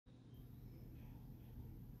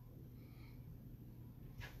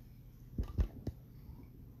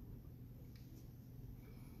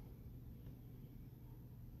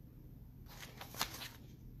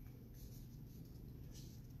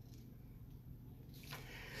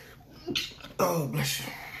Oh, bless you.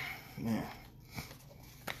 Man.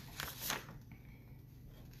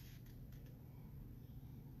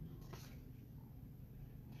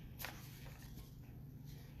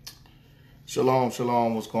 Shalom,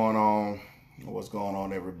 shalom. What's going on? What's going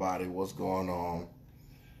on, everybody? What's going on?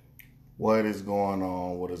 What is going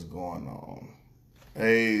on? What is going on?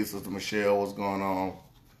 Hey, Sister Michelle, what's going on?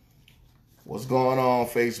 What's going on,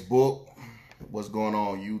 Facebook? What's going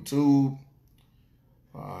on, YouTube?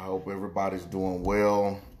 I hope everybody's doing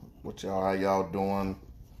well. How y'all doing?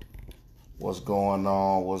 What's going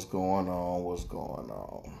on? What's going on? What's going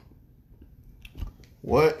on?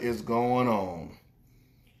 What is going on?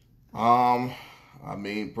 I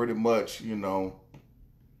mean, pretty much, we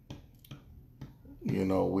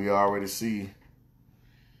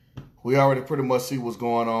already pretty much see what's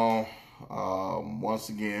going on. Once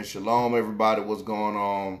again, shalom, everybody. What's going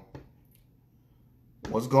on?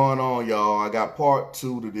 What's going on, y'all? I got part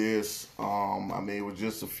 2 to this. It was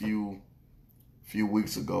just a few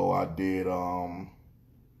weeks ago. I did a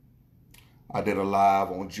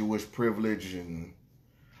live on Jewish privilege and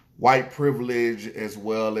white privilege as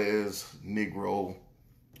well as Negro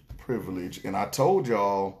privilege. And I told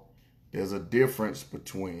y'all there's a difference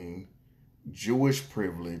between Jewish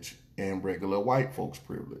privilege and regular white folks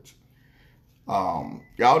privilege.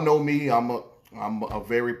 Y'all know me. I'm a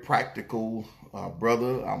very practical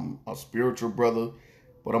brother. I'm a spiritual brother,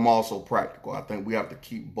 but I'm also practical. I think we have to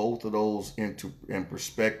keep both of those in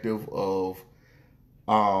perspective of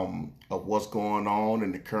what's going on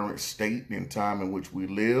in the current state and time in which we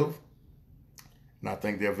live. And I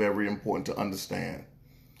think they're very important to understand.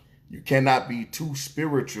 You cannot be too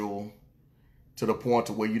spiritual to the point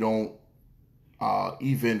to where you don't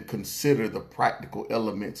even consider the practical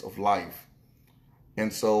elements of life.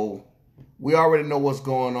 And so we already know what's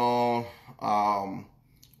going on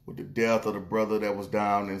with the death of the brother that was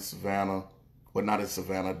down in Savannah, well, not in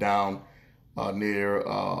Savannah, down near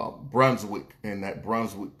Brunswick, in that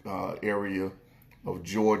Brunswick area of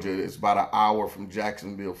Georgia. It's about an hour from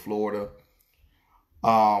Jacksonville, Florida.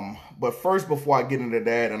 But first, before I get into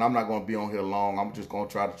that, and I'm not going to be on here long, I'm just going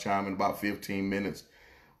to try to chime in about 15 minutes.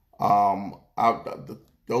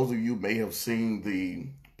 Those of you may have seen the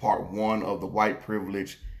part 1 of the white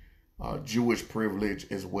privilege, Jewish privilege,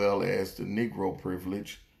 as well as the Negro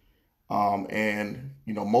privilege. And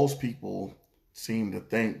most people seem to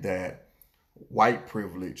think that white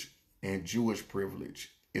privilege and Jewish privilege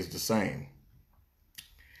is the same.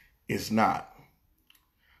 It's not.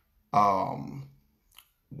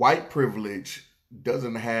 White privilege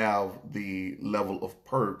doesn't have the level of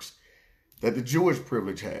perks that the Jewish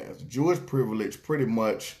privilege has. Jewish privilege pretty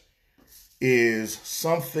much is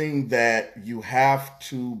something that you have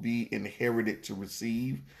to be inherited to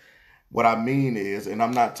receive. What I mean is, and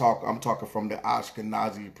I'm talking from the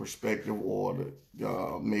Ashkenazi perspective, or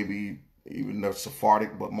the maybe even the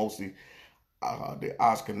Sephardic, but mostly the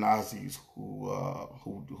Ashkenazis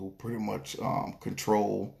who pretty much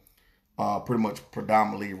control, pretty much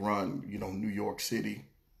predominantly run, New York City.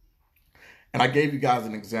 And I gave you guys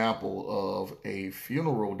an example of a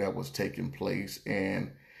funeral that was taking place,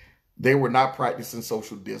 and they were not practicing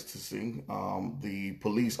social distancing. The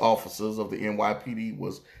police officers of the NYPD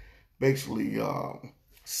was basically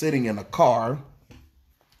sitting in a car,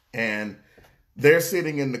 and they're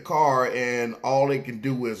sitting in the car, and all they can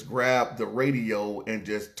do is grab the radio and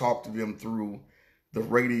just talk to them through the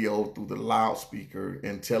radio, through the loudspeaker,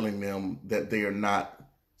 and telling them that they are not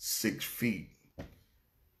 6 feet.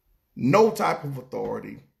 No type of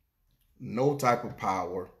authority, no type of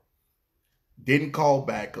power. Didn't call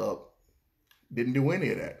back up. Didn't do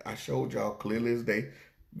any of that. I showed y'all clearly as day,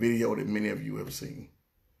 video that many of you have seen.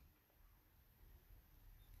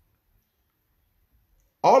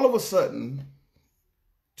 All of a sudden,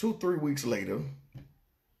 2-3 weeks later,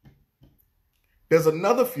 there's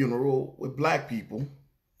another funeral with black people,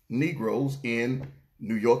 Negroes, in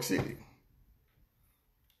New York City.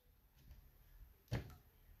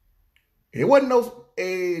 It wasn't no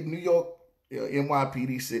New York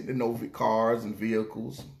NYPD sitting in no cars and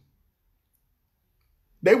vehicles.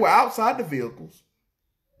 They were outside the vehicles,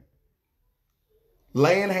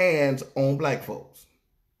 laying hands on black folks,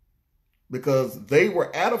 because they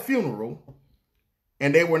were at a funeral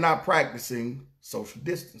and they were not practicing social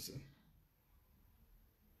distancing.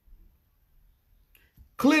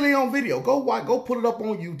 Clearly on video. Go put it up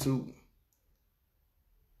on YouTube.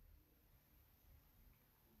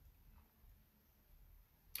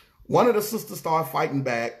 One of the sisters started fighting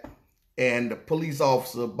back, and the police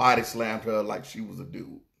officer body slammed her like she was a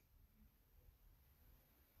dude.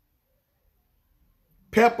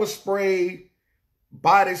 Pepper spray,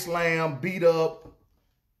 body slam, beat up,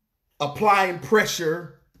 applying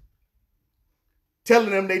pressure, telling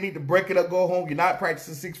them they need to break it up, go home. You're not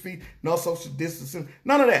practicing 6 feet, no social distancing,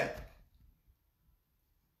 none of that.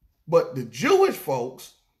 But the Jewish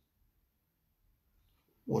folks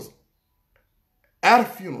was at a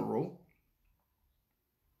funeral.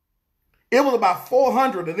 It was about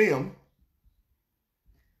 400 of them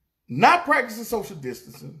not practicing social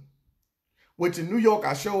distancing, which in New York,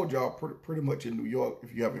 I showed y'all pretty much in New York,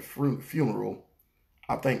 if you have a funeral,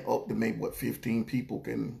 I think up to maybe, 15 people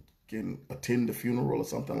can attend the funeral or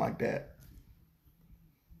something like that.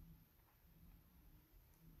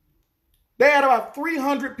 They had about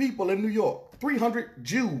 300 people in New York, 300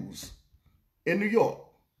 Jews in New York.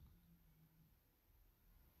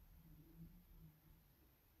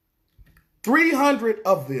 $300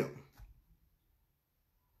 of them.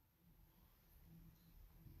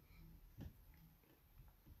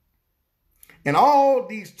 And all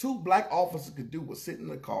these 2 black officers could do was sit in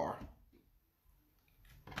the car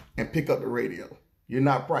and pick up the radio. You're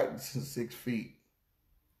not practicing 6 feet.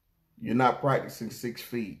 You're not practicing 6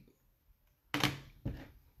 feet.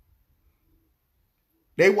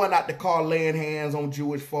 They weren't out the car laying hands on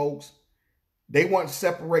Jewish folks. They weren't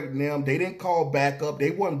separating them. They didn't call backup.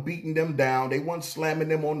 They weren't beating them down. They weren't slamming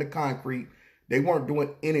them on the concrete. They weren't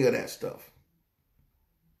doing any of that stuff.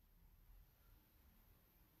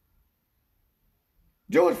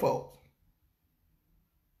 Jewish folks.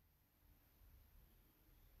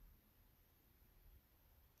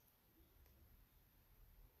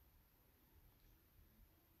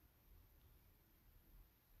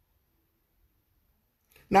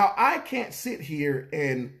 Now, I can't sit here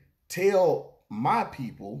and tell my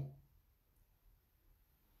people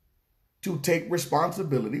to take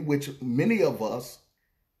responsibility, which many of us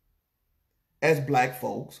as black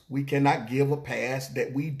folks, we cannot give a pass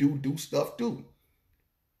that we do stuff too.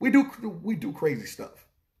 We do crazy stuff.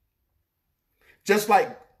 Just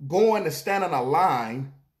like going to stand in a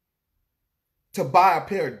line to buy a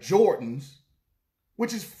pair of Jordans,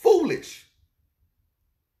 which is foolish.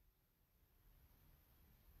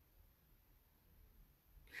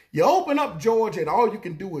 You open up Georgia and all you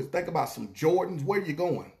can do is think about some Jordans. Where you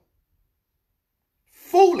going?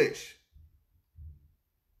 Foolish.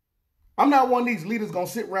 I'm not one of these leaders going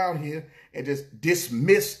to sit around here and just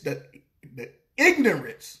dismiss the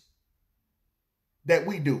ignorance that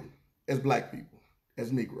we do as black people,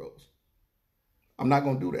 as Negroes. I'm not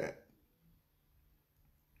going to do that.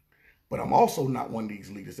 But I'm also not one of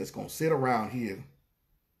these leaders that's going to sit around here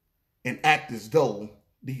and act as though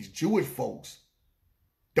these Jewish folks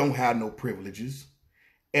don't have no privileges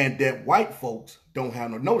and that white folks don't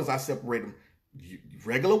have no. Notice I separate them.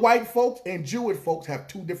 Regular white folks and Jewish folks have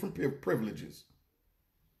 2 different privileges.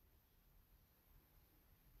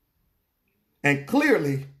 And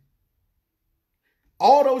clearly,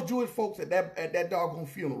 all those Jewish folks at that doggone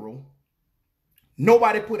funeral,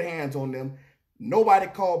 nobody put hands on them. Nobody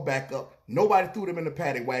called back up. Nobody threw them in the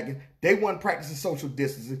paddy wagon. They weren't practicing social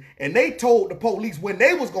distancing. And they told the police when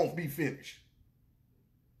they was going to be finished.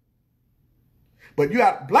 But you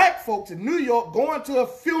got black folks in New York going to a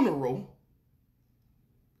funeral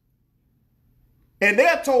and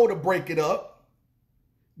they're told to break it up,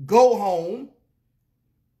 go home,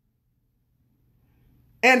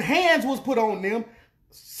 and hands was put on them.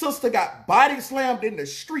 Sister got body slammed in the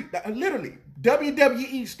street, literally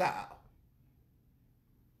WWE style.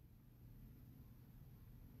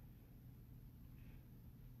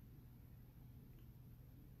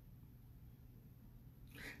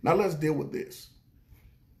 Now let's deal with this.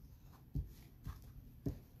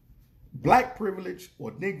 Black privilege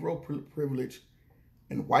or Negro privilege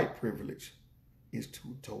and white privilege is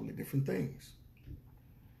 2 totally different things.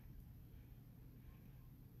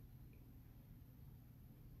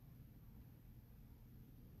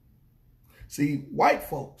 See, white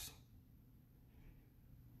folks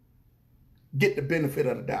get the benefit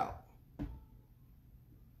of the doubt.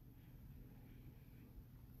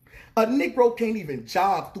 A Negro can't even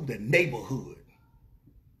jog through the neighborhood.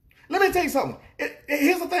 Let me tell you something.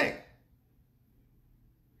 Here's the thing.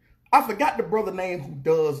 I forgot the brother name who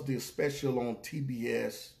does the special on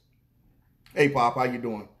TBS. Hey, Pop, how you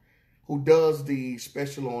doing? Who does the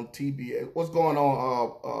special on TBS? What's going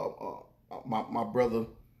on, my brother,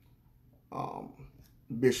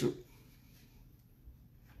 Bishop?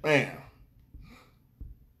 Man.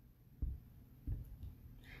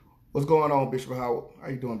 What's going on, Bishop Howard? How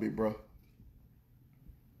you doing, big bro?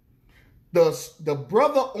 The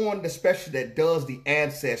brother on the special that does the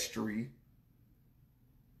ancestry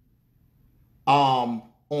on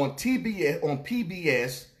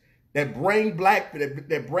PBS that bring black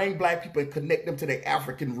people and connect them to their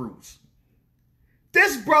African roots.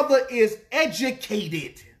 This brother is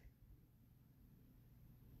educated.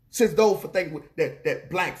 Since those for think that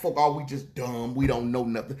black folk, oh, we just dumb, we don't know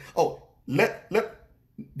nothing. Oh,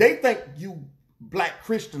 they think you black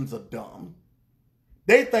Christians are dumb.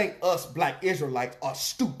 They think us black Israelites are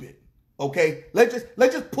stupid. Okay, let's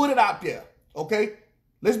just put it out there. Okay,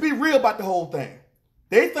 let's be real about the whole thing.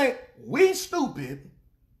 They think we stupid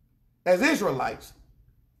as Israelites.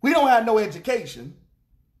 We don't have no education,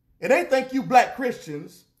 and they think you black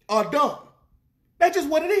Christians are dumb. That's just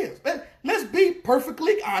what it is. Let's be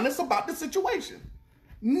perfectly honest about the situation.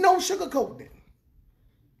 No sugarcoating it.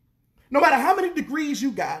 No matter how many degrees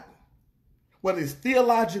you got, whether it's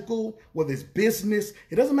theological, whether it's business,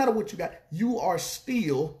 it doesn't matter what you got, you are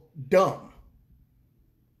still dumb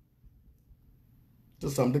to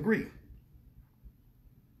some degree.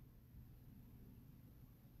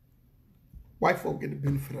 White folk get the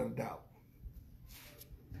benefit of the doubt.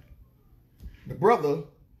 The brother,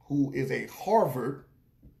 who is a Harvard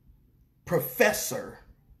professor,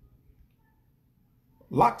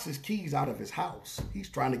 locks his keys out of his house. He's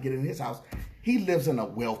trying to get in his house. He lives in a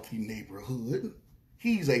wealthy neighborhood.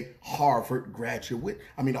 He's a Harvard graduate.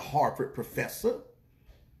 A Harvard professor.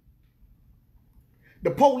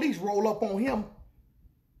 The police roll up on him,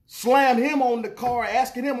 slam him on the car,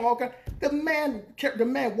 asking him all kinds. The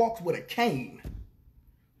man walks with a cane,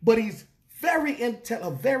 but he's a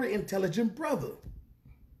very intelligent brother.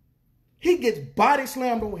 He gets body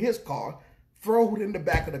slammed on his car, thrown in the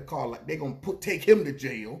back of the car like they're going to take him to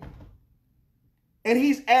jail. And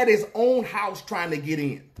he's at his own house trying to get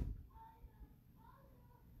in.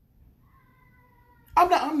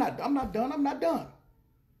 I'm not done.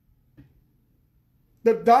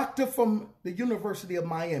 The doctor from the University of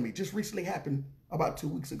Miami, just recently happened about 2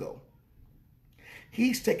 weeks ago.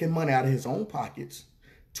 He's taking money out of his own pockets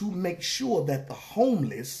to make sure that the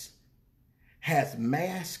homeless has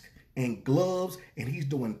masks and gloves, and he's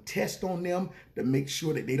doing tests on them to make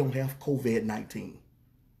sure that they don't have COVID-19.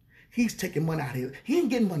 He's taking money out of his, he ain't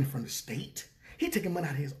getting money from the state. He's taking money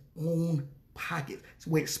out of his own pocket. It's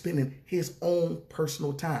where he's spending his own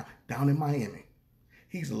personal time down in Miami.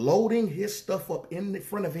 He's loading his stuff up in the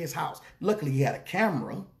front of his house. Luckily, he had a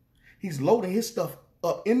camera. He's loading his stuff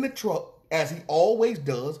up in the truck, as he always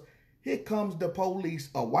does. Here comes the police,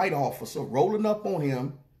 a white officer, rolling up on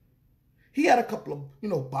him. He had a couple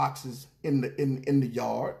of, boxes in the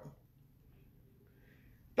yard.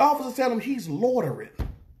 The officer telling him he's loitering.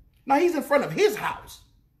 Now he's in front of his house.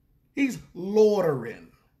 He's loitering.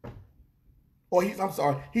 Or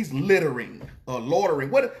he's littering, loitering,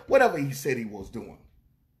 whatever he said he was doing.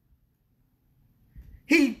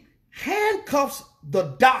 He handcuffs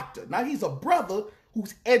the doctor. Now he's a brother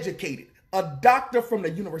who's educated, a doctor from the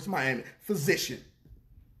University of Miami, physician.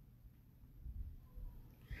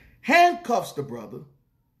 Handcuffs the brother,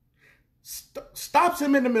 stops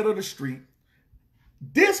him in the middle of the street,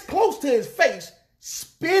 this close to his face,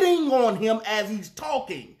 spitting on him as he's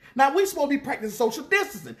talking. Now, we're supposed to be practicing social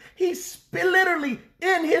distancing. He's literally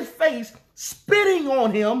in his face, spitting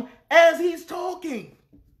on him as he's talking.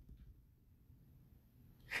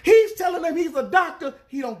 He's telling him he's a doctor.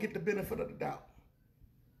 He don't get the benefit of the doubt.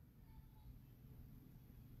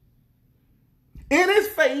 In his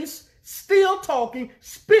face, still talking,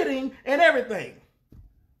 spitting, and everything.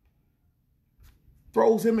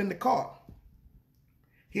 Throws him in the car.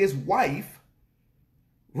 His wife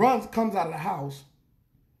comes out of the house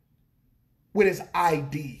with his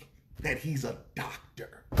ID that he's a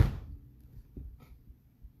doctor.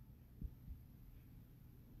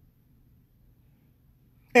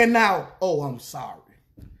 And now, oh, I'm sorry.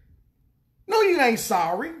 No, you ain't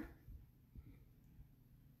sorry.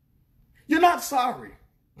 You're not sorry.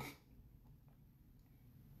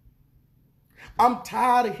 I'm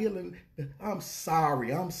tired of hearing, I'm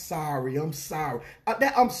sorry.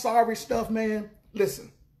 That I'm sorry stuff, man. Listen.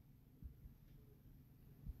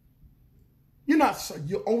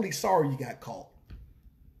 You're only sorry you got caught.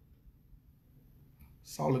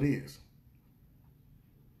 That's all it is.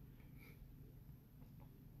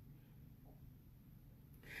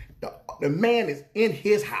 The man is in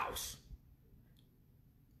his house.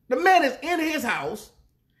 The man is in his house,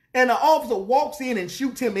 and the officer walks in and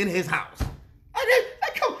shoots him in his house.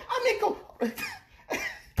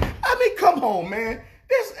 Come on, man.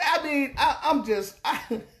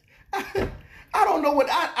 I don't know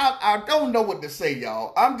I don't know what to say,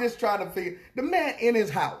 y'all. I'm just trying to figure. The man in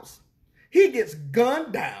his house, he gets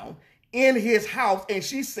gunned down in his house, and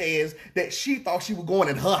she says that she thought she was going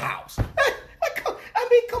in her house.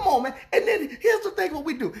 mean, come on, man. And then here's the thing: what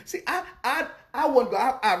we do. See, I wouldn't go.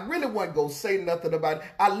 I really wouldn't go say nothing about it.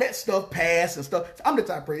 I let stuff pass and stuff. I'm the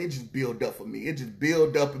type of person, it just build up for me. It just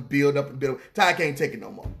build up and build up and build up till I can't take it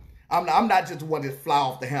no more. I'm not just the one that fly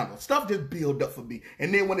off the handle. Stuff just build up for me.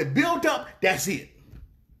 And then when it build up, that's it.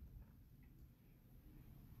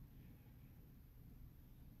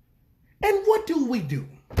 And what do we do?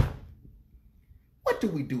 What do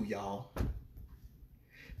we do, y'all?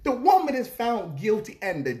 The woman is found guilty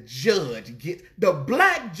and the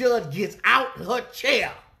black judge gets out her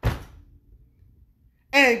chair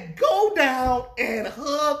and go down and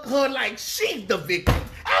hug her like she's the victim.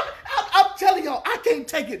 I'm telling y'all, I can't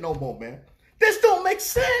take it no more, man. This don't make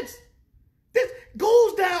sense. This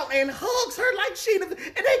goes down and hugs her like she the victim,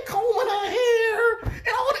 and they combing her hair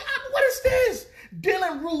and all that. What is this?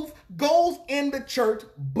 Dylan Roof goes in the church,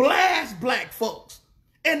 blasts black folks,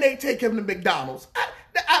 and they take him to McDonald's.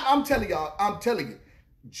 I'm telling y'all, I'm telling you,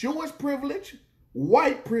 Jewish privilege,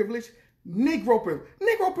 white privilege, Negro privilege.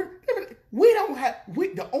 We don't have,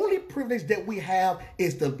 the only privilege that we have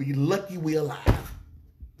is to be lucky we're alive.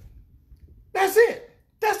 That's it.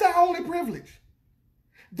 That's our only privilege.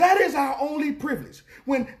 That is our only privilege.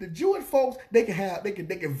 When the Jewish folks, they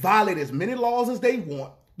can violate as many laws as they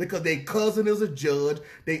want because their cousin is a judge,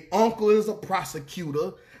 their uncle is a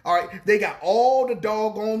prosecutor. All right, they got all the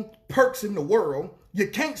doggone perks in the world. You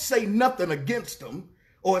can't say nothing against them,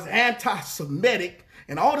 or it's anti-Semitic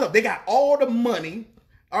and all that. They got all the money.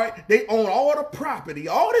 All right, they own all the property,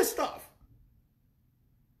 all this stuff.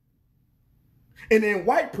 And then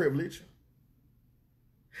white privilege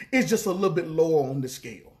is just a little bit lower on the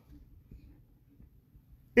scale.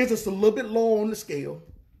 It's just a little bit lower on the scale.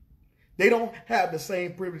 They don't have the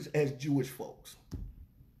same privilege as Jewish folks.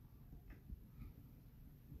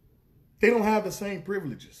 They don't have the same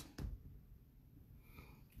privileges.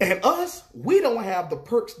 And us, we don't have the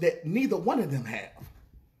perks that neither one of them have.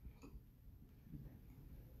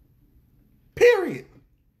 Period.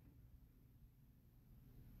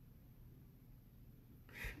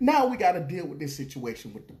 Now we got to deal with this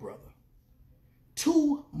situation with the brother.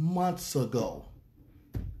 2 months ago.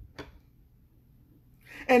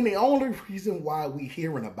 And the only reason why we're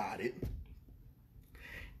hearing about it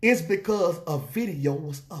is because a video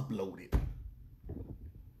was uploaded.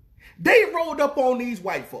 They rolled up on these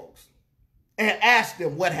white folks and asked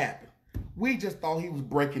them what happened. We just thought he was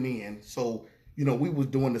breaking in. So, you know, we was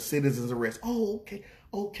doing the citizen's arrest. Oh,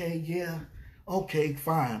 okay, yeah. Okay,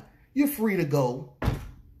 fine. You're free to go.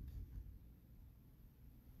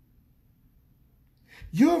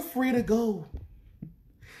 You're free to go.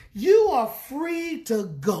 You are free to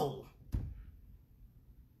go.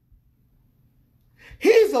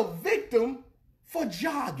 He's a victim for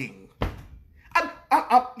jogging.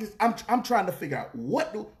 I'm trying to figure out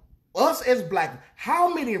what do us as black,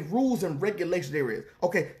 how many rules and regulations there is.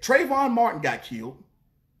 Okay, Trayvon Martin got killed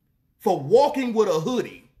for walking with a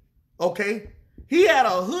hoodie. Okay, he had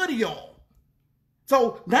a hoodie on.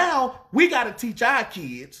 So now we got to teach our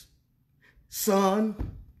kids,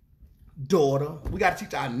 son, daughter, we got to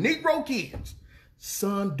teach our Negro kids,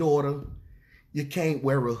 son, daughter, you can't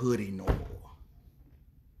wear a hoodie no more.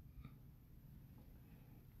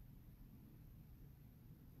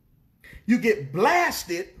 You get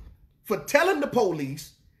blasted for telling the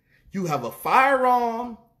police you have a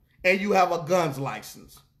firearm and you have a guns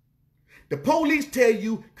license. The police tell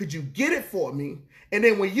you, could you get it for me? And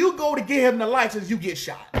then when you go to get him the license, you get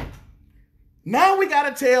shot. Now we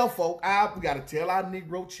got to tell folk, we got to tell our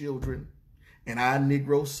Negro children and our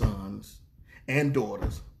Negro sons and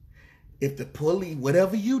daughters, if the police,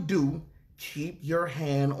 whatever you do, keep your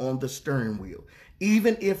hand on the steering wheel.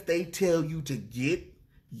 Even if they tell you to get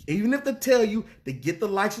the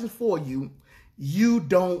license for you, you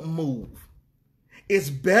don't move. It's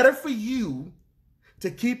better for you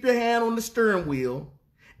to keep your hand on the steering wheel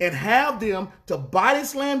and have them to body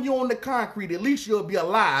slam you on the concrete. At least you'll be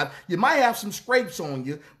alive. You might have some scrapes on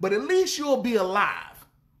you, but at least you'll be alive.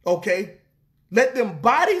 Okay? Let them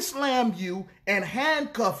body slam you and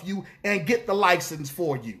handcuff you and get the license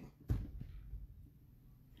for you.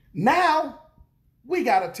 Now, we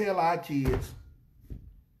got to tell our kids,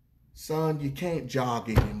 son, you can't jog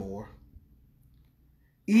anymore.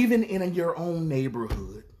 Even in your own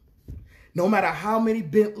neighborhood. No matter how many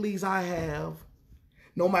Bentleys I have,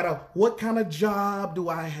 no matter what kind of job do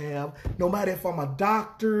I have, no matter if I'm a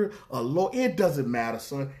doctor, a lawyer, it doesn't matter,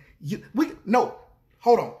 son.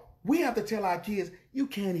 Hold on. We have to tell our kids, you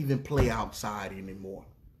can't even play outside anymore.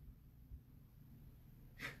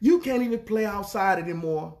 You can't even play outside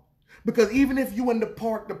anymore. Because even if you in the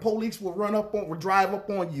park, the police will drive up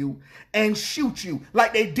on you and shoot you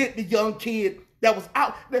like they did the young kid that was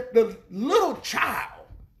out, the little child,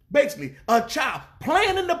 basically a child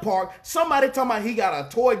playing in the park, somebody talking about he got a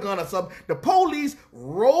toy gun or something. The police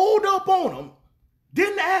rolled up on him,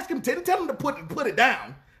 didn't ask him, didn't tell him to put it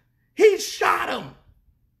down. He shot him.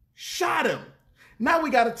 Shot him. Now we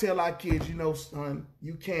got to tell our kids, son,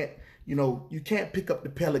 you can't pick up the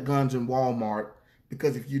pellet guns in Walmart,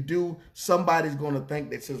 because if you do, somebody's going to think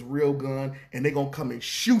that's his real gun and they're going to come and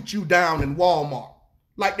shoot you down in Walmart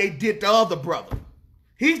like they did the other brother.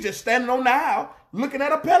 He's just standing on the aisle looking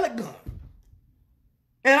at a pellet gun.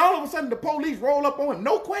 And all of a sudden the police roll up on him.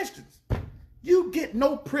 No questions. You get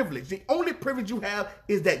no privilege. The only privilege you have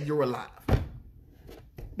is that you're alive.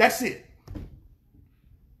 That's it.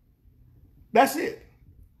 That's it.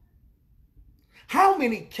 How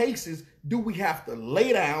many cases do we have to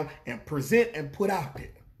lay down and present and put out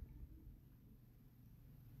there?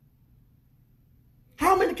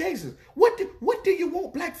 How many cases? What do you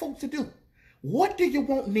want black folks to do? What do you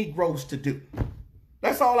want Negroes to do?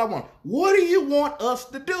 That's all I want. What do you want us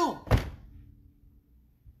to do?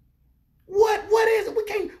 What is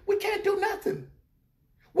it? We can't do nothing.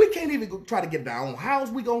 We can't even go try to get in our own house.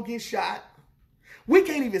 We gonna get shot. We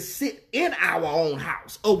can't even sit in our own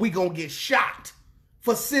house, or we gonna get shot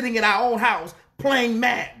for sitting in our own house playing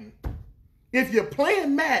Madden. If you're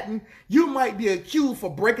playing Madden, you might be accused for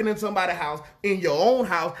breaking in somebody's house, in your own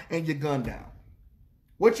house, and your gun down.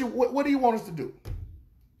 What do you want us to do?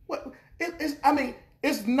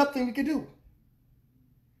 It's nothing you can do.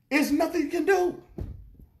 It's nothing you can do.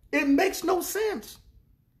 It makes no sense.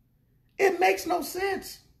 It makes no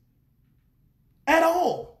sense at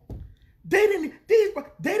all. They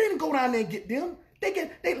didn't go down there and get them.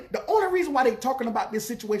 The only reason why they're talking about this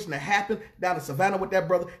situation that happened down in Savannah with that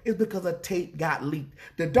brother is because a tape got leaked.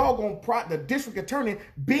 The the district attorney,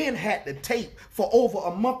 Ben, had the tape for over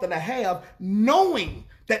a month and a half, knowing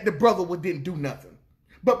that the brother didn't do nothing.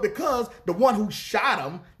 But because the one who shot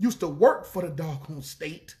him used to work for the doggone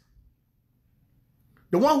state,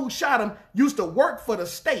 the one who shot him used to work for the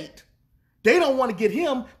state, they don't want to get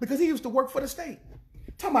him because he used to work for the state.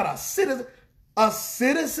 Talking about a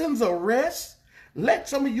citizen's arrest? Let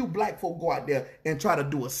some of you black folk go out there and try to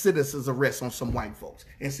do a citizen's arrest on some white folks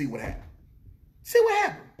and see what happens. See what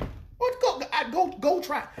happens. Go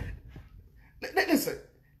try. Listen,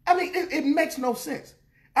 it makes no sense.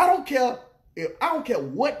 I don't care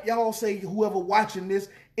what y'all say, whoever watching this,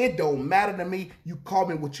 it don't matter to me. You call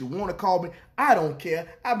me what you want to call me. I don't care.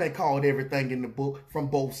 I've been called everything in the book from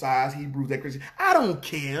both sides, Hebrews and Christians. I don't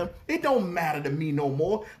care. It don't matter to me no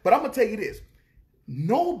more. But I'm going to tell you this.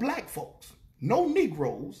 No black folks, no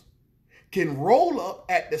Negroes can roll up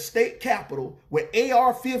at the state capitol with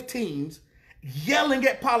AR-15s yelling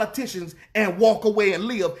at politicians and walk away and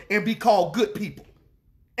live and be called good people.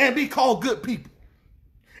 And be called good people.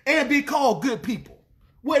 And be called good people.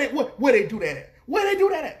 Where they do that at? Where they do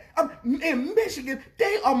that at? In Michigan,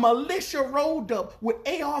 they are militia rolled up with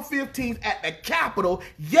AR-15s at the Capitol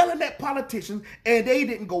yelling at politicians, and they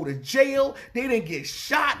didn't go to jail. They didn't get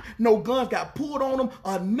shot. No guns got pulled on them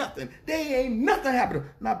or nothing. They ain't nothing happening.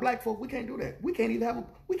 Now, black folks, we can't do that. We can't even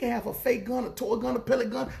have a fake gun, a toy gun, a pellet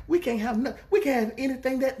gun. We can't have nothing. We can't have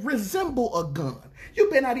anything that resemble a gun. You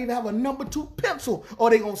better not even have a number 2 pencil, or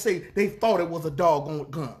they gonna say they thought it was a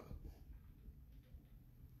doggone gun.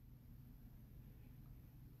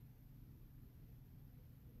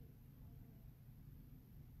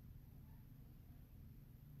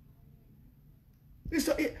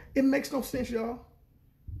 It makes no sense, y'all.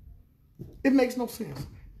 It makes no sense.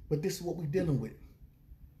 But this is what we're dealing with.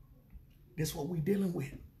 This is what we're dealing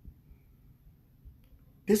with.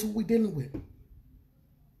 This is what we're dealing with.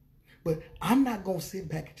 But I'm not going to sit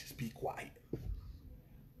back and just be quiet.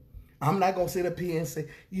 I'm not going to sit up here and say,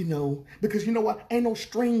 because you know what? Ain't no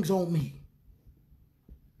strings on me.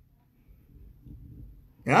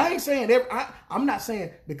 And I ain't saying I'm not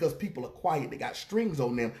saying because people are quiet, they got strings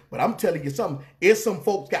on them. But I'm telling you something. It's some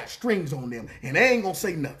folks got strings on them, and they ain't going to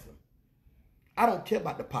say nothing. I don't care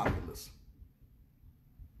about the populace.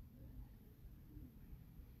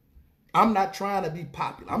 I'm not trying to be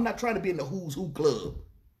popular. I'm not trying to be in the who's who club.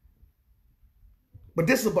 But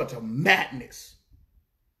this is a bunch of madness.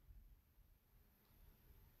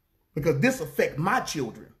 Because this affects my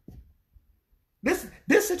children. This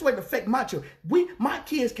situation affects my children. My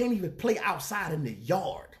kids can't even play outside in the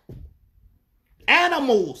yard.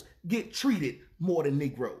 Animals get treated more than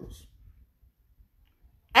Negroes.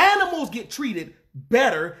 Animals get treated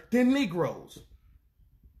better than Negroes.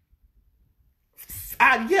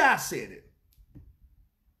 I said it.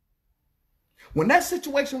 When that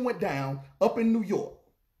situation went down up in New York,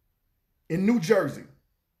 in New Jersey,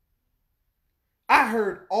 I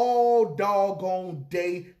heard all doggone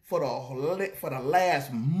day for the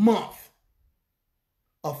last month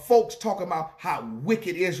of folks talking about how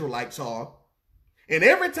wicked Israelites are. And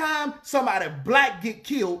every time somebody black get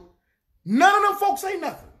killed, none of them folks say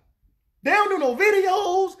nothing. They don't do no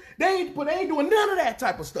videos. They ain't doing none of that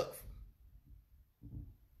type of stuff.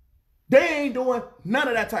 They ain't doing none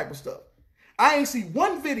of that type of stuff. I ain't see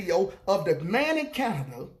one video of the man in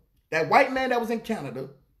Canada, that white man that was in Canada,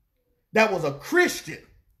 that was a Christian.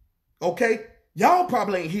 Okay? Y'all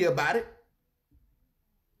probably ain't hear about it.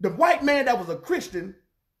 The white man that was a Christian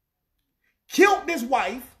killed his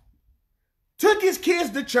wife, took his kids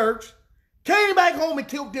to church, came back home and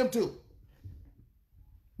killed them too.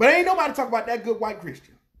 But ain't nobody talk about that good white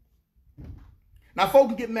Christian. Now, folks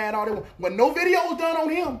can get mad all they want. When no video was done on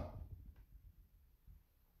him,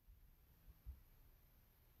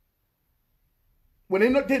 when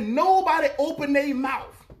didn't nobody open their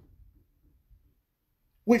mouth,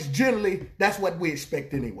 which generally, that's what we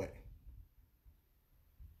expect anyway.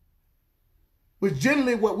 Which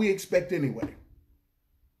generally what we expect anyway.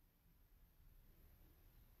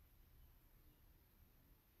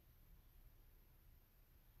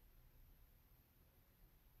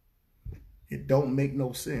 It don't make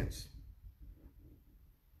no sense.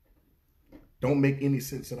 Don't make any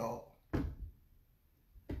sense at all.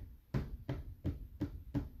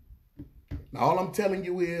 Now, all I'm telling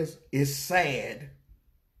you is, it's sad.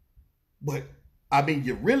 But, I mean,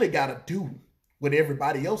 you really got to do what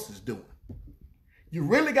everybody else is doing. You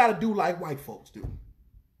really got to do like white folks do.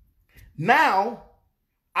 Now,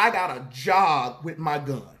 I got to jog with my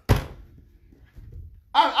gun.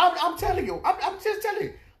 I'm telling you. I'm just telling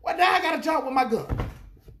you. Well, now I got to jog with my gun.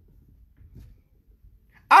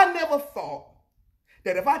 I never thought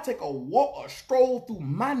that if I take a walk or stroll through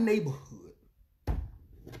my neighborhood,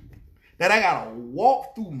 that I got to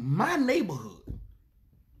walk through my neighborhood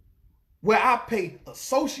where I pay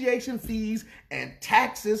association fees and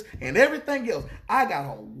taxes and everything else. I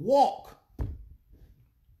got to walk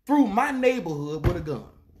through my neighborhood with a gun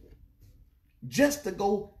just to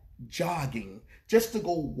go jogging, just to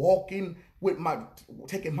go walking with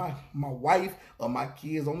taking my wife or my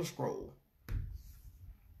kids on the stroll.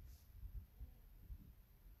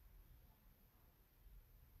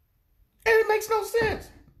 And it makes no sense.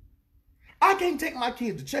 I can't take my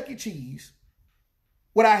kids to Chuck E. Cheese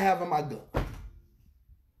what I have in my gun.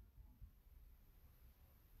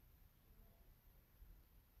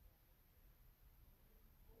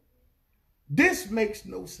 This makes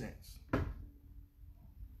no sense.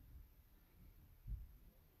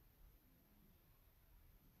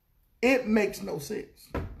 It makes no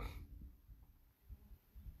sense.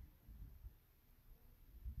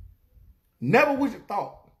 Never would you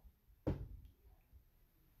thought.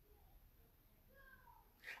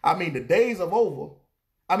 I mean, the days of over.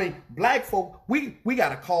 I mean, black folk, we got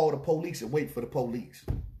to call the police and wait for the police.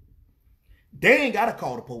 They ain't got to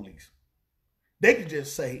call the police. They can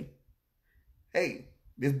just say, hey,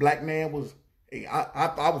 this black man was, hey,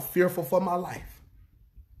 I was fearful for my life.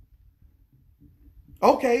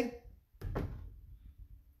 Okay.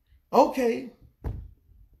 Okay.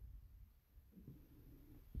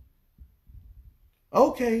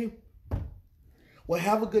 Okay. Well,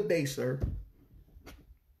 have a good day, sir.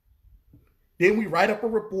 Then we write up a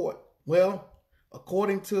report. Well,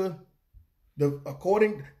 according to the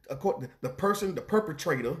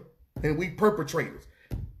perpetrator, and we perpetrators,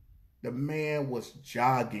 the man was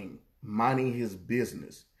jogging, minding his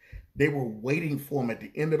business. They were waiting for him at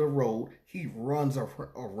the end of the road. He runs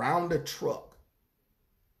around the truck.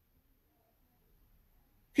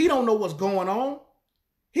 He don't know what's going on.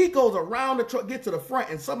 He goes around the truck, gets to the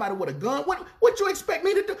front, and somebody with a gun. What you expect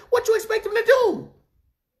me to do? What you expect him to do?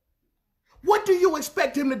 What do you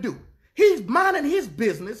expect him to do? He's minding his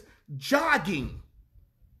business, jogging.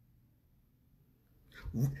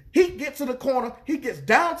 He gets to the corner, he gets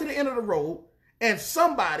down to the end of the road, and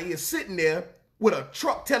somebody is sitting there with a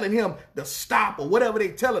truck telling him to stop or whatever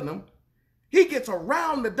they're telling him. He gets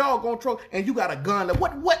around the doggone truck and you got a gun.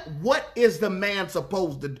 What is the man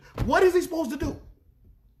supposed to do? What is he supposed to do?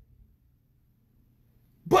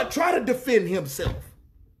 But try to defend himself.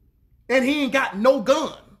 And he ain't got no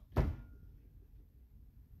gun.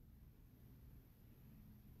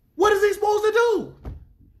 What is he supposed to do?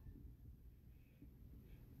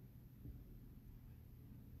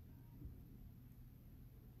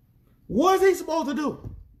 What is he supposed to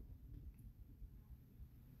do?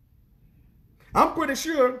 I'm pretty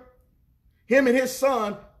sure him and his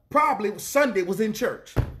son probably Sunday was in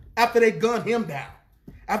church after they gunned him down.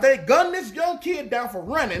 After they gunned this young kid down for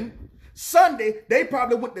running, Sunday, they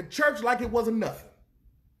probably went to church like it wasn't nothing.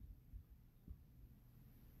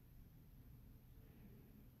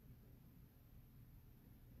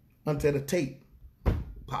 until the tape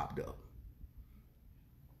popped up.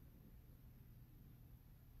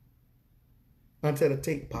 Until the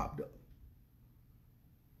tape popped up.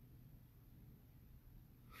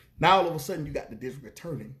 Now all of a sudden you got the district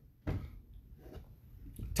attorney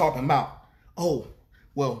talking about, oh,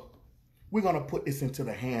 well, we're going to put this into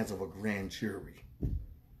the hands of a grand jury.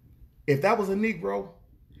 If that was a Negro,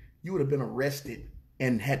 you would have been arrested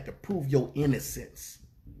and had to prove your innocence.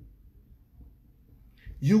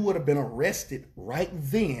 You would have been arrested right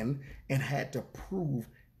then and had to prove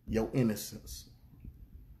your innocence.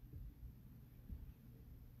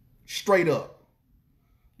 Straight up.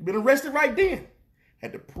 You've been arrested right then.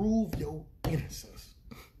 Had to prove your innocence.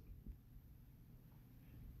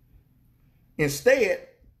 Instead,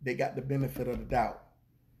 they got the benefit of the doubt.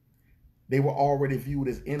 They were already viewed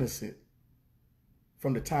as innocent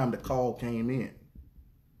from the time the call came in.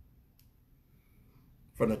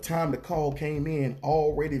 From the time the call came in,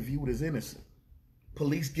 already viewed as innocent.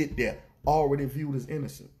 Police get there, already viewed as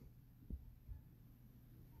innocent.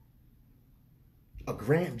 A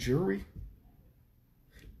grand jury,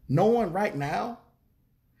 knowing right now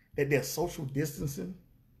that there's social distancing,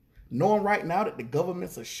 knowing right now that the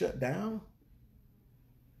governments are shut down,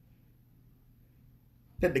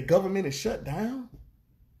 that the government is shut down,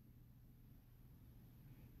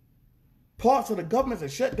 parts of the government are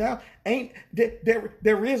shut down,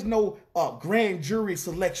 there is no grand jury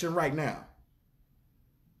selection right now.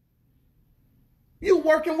 You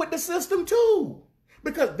working with the system too.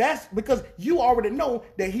 Because you already know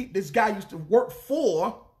that this guy used to work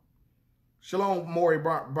for Shalom Maury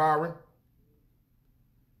Byron.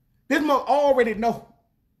 This mother already know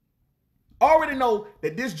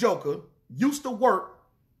that this joker used to work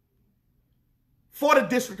for the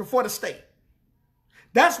district or for the state.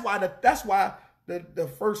 That's why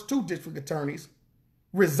the first two district attorneys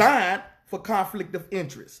resigned for conflict of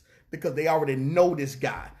interest, because they already know this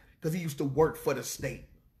guy because he used to work for the state.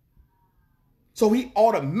 So he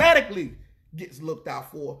automatically gets looked out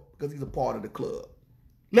for because he's a part of the club.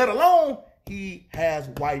 Let alone he has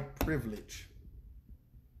white privilege.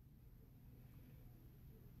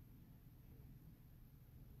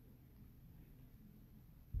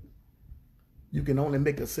 You can only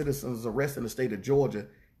make a citizen's arrest in the state of Georgia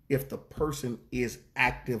if the person is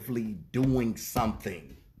actively doing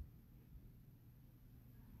something.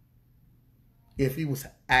 If he was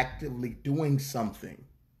actively doing something.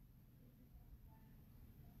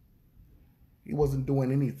 He wasn't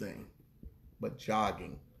doing anything but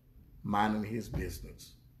jogging, minding his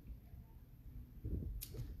business.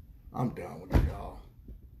 I'm done with it, y'all.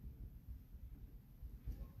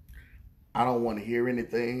 I don't want to hear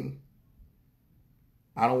anything.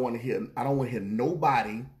 I don't want to hear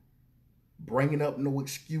nobody bringing up no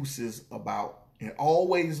excuses about, and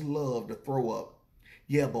always love to throw up.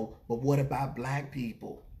 Yeah, but what about black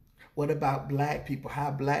people? What about black people?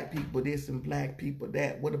 How black people this and black people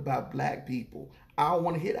that? What about black people? I don't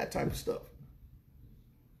want to hear that type of stuff.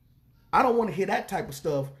 I don't want to hear that type of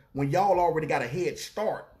stuff when y'all already got a head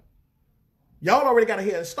start. Y'all already got a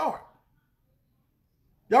head start.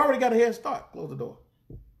 Y'all already got a head start. Close the door.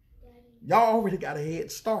 Y'all already got a head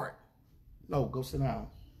start. No, go sit down.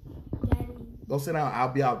 Daddy. Go sit down.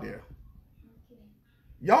 I'll be out there. Okay.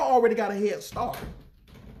 Y'all already got a head start.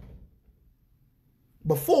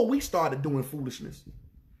 Before we started doing foolishness.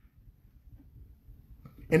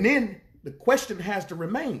 And then the question has to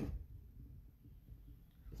remain.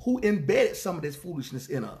 Who embedded some of this foolishness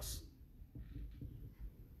in us?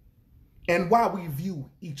 And why we view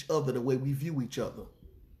each other the way we view each other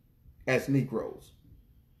as Negroes.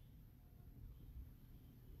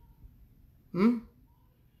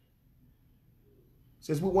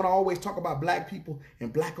 Since we want to always talk about black people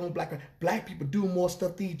and black people do more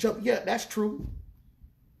stuff to each other. Yeah, that's true.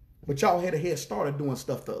 But y'all had a head start of doing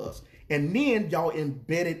stuff to us. And then y'all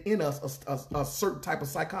embedded in us a certain type of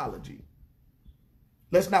psychology.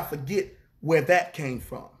 Let's not forget where that came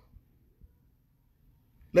from.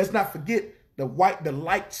 Let's not forget the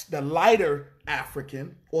lighter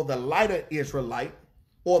African or the lighter Israelite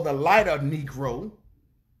or the lighter Negro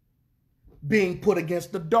being put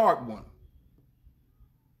against the dark one.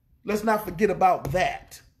 Let's not forget about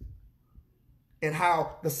that and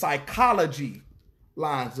how the psychology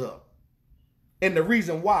lines up. And the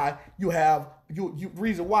reason why you have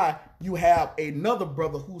another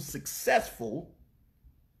brother who's successful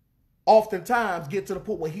oftentimes get to the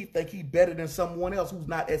point where he think he's better than someone else who's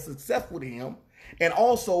not as successful as him, and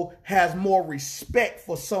also has more respect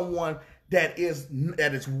for someone that is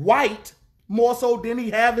white more so than he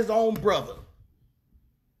have his own brother.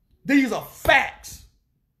 These are facts.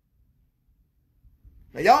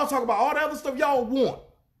 Now y'all talk about all the other stuff y'all want.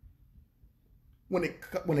 when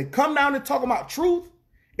it come down to talking about truth,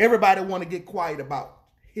 everybody want to get quiet about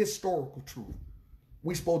historical truth.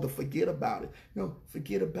 We supposed to forget about it. No,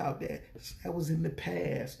 forget about that. That was in the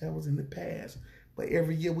past. That was in the past. But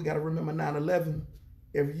every year we got to remember 9/11.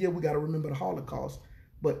 Every year we got to remember the Holocaust.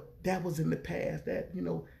 But that was in the past. That, you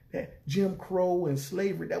know, that Jim Crow and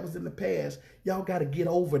slavery, that was in the past. Y'all got to get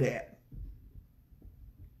over that.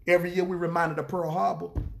 Every year we reminded of Pearl Harbor.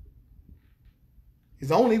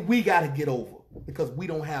 It's only we got to get over because we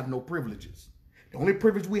don't have no privileges. The only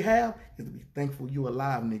privilege we have is to be thankful you're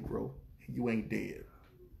alive, Negro, and you ain't dead.